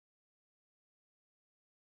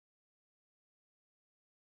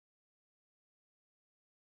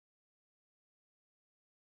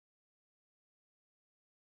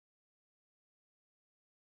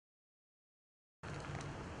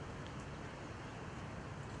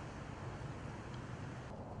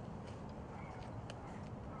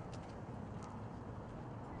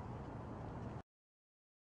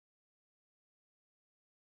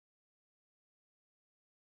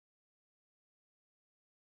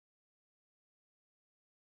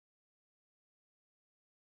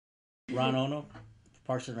Ron Ono,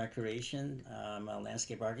 Parks and Recreation. I'm a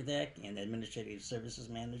landscape architect and administrative services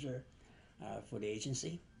manager for the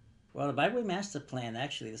agency. Well, the Bikeway Master Plan,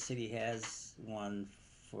 actually, the city has one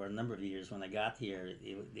for a number of years. When I got here,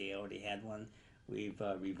 they already had one. We've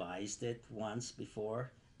revised it once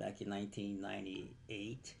before, back in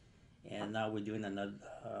 1998, and now we're doing another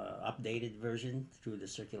updated version through the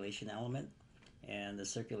circulation element. And the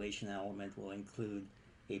circulation element will include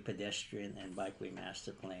a pedestrian and bikeway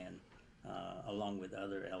master plan, along with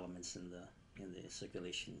other elements in the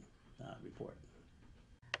circulation report.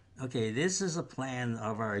 Okay, this is a plan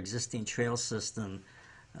of our existing trail system,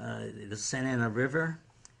 the Santa Ana River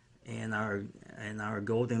and our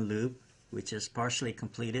Golden Loop, which is partially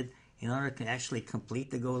completed. In order to actually complete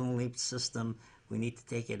the Golden Loop system, we need to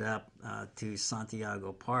take it up to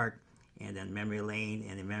Santiago Park and then Memory Lane,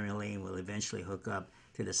 and the Memory Lane will eventually hook up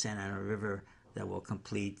to the Santa Ana River that will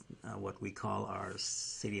complete what we call our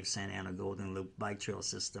City of Santa Ana Golden Loop bike trail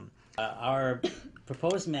system. Our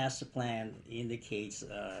proposed master plan indicates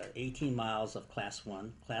 18 miles of Class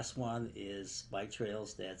 1. Class 1 is bike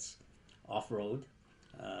trails that's off-road,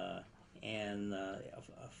 and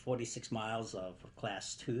 46 miles of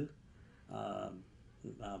Class 2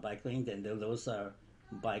 bike lane. Then those are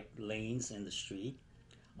bike lanes in the street.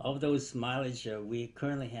 Of those mileage, we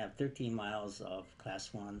currently have 13 miles of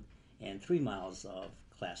Class 1 and 3 miles of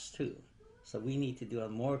Class 2. So we need to do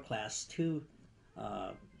more Class 2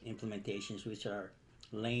 implementations, which are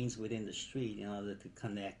lanes within the street, in order to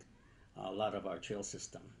connect a lot of our trail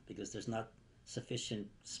system, because there's not sufficient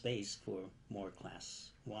space for more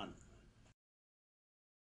Class 1.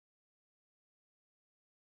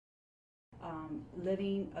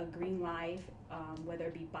 Living a green life, whether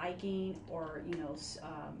it be biking or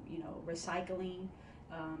recycling,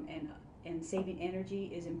 and saving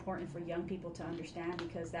energy is important for young people to understand,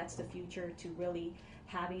 because that's the future to really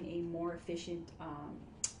having a more efficient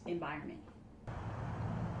environment.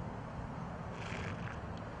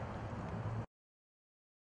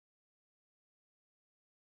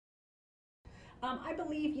 I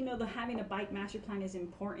believe having a bike master plan is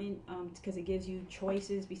important, because it gives you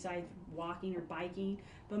choices besides walking or biking.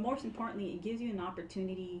 But most importantly, it gives you an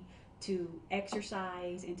opportunity to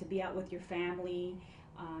exercise and to be out with your family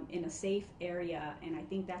in a safe area, and I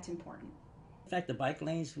think that's important. In fact, the bike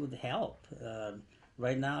lanes would help.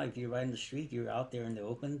 Right now, if you're riding the street, you're out there in the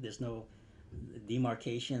open. There's no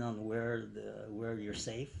demarcation on where you're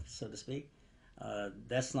safe, so to speak.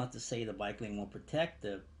 That's not to say the bike lane won't protect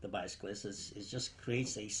the bicyclists. It just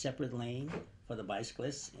creates a separate lane for the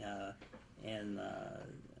bicyclists, and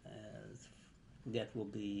that will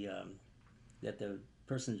be that the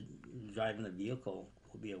person driving the vehicle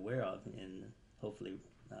will be aware of, and hopefully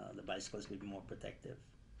the bicyclists will be more protective.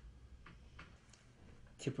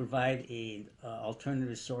 To provide a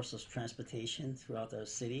alternative source of transportation throughout our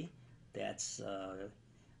city that's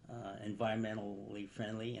environmentally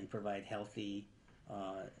friendly and provide healthy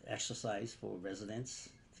exercise for residents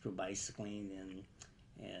through bicycling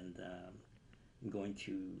and going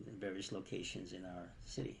to various locations in our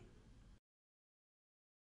city.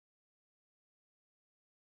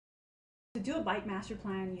 To do a bike master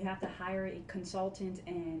plan, you have to hire a consultant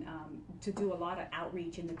and to do a lot of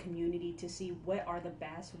outreach in the community to see what are the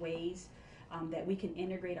best ways that we can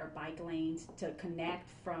integrate our bike lanes to connect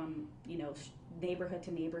from neighborhood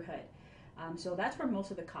to neighborhood. So that's where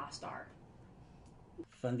most of the costs are.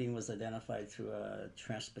 Funding was identified through a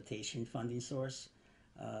transportation funding source,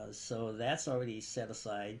 so that's already set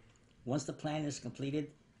aside. Once the plan is completed,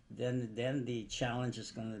 then the challenge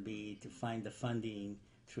is going to be to find the funding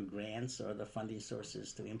through grants or the funding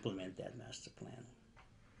sources to implement that master plan.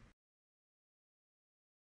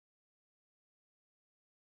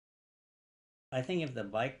 I think if the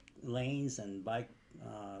bike lanes and bike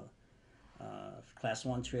Class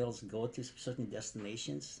 1 trails go to certain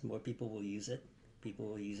destinations, more people will use it. People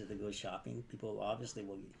will use it to go shopping. People obviously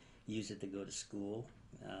will use it to go to school.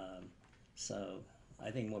 So I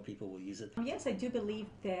think more people will use it. Yes, I do believe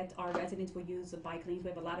that our residents will use the bike lanes. We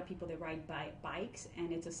have a lot of people that ride bikes,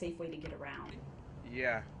 and it's a safe way to get around.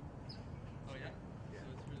 Yeah. Oh yeah? Yeah.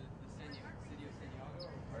 So it's for the city of Santiago?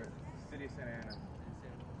 Or City of Santa Ana.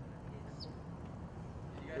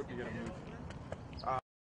 You guys can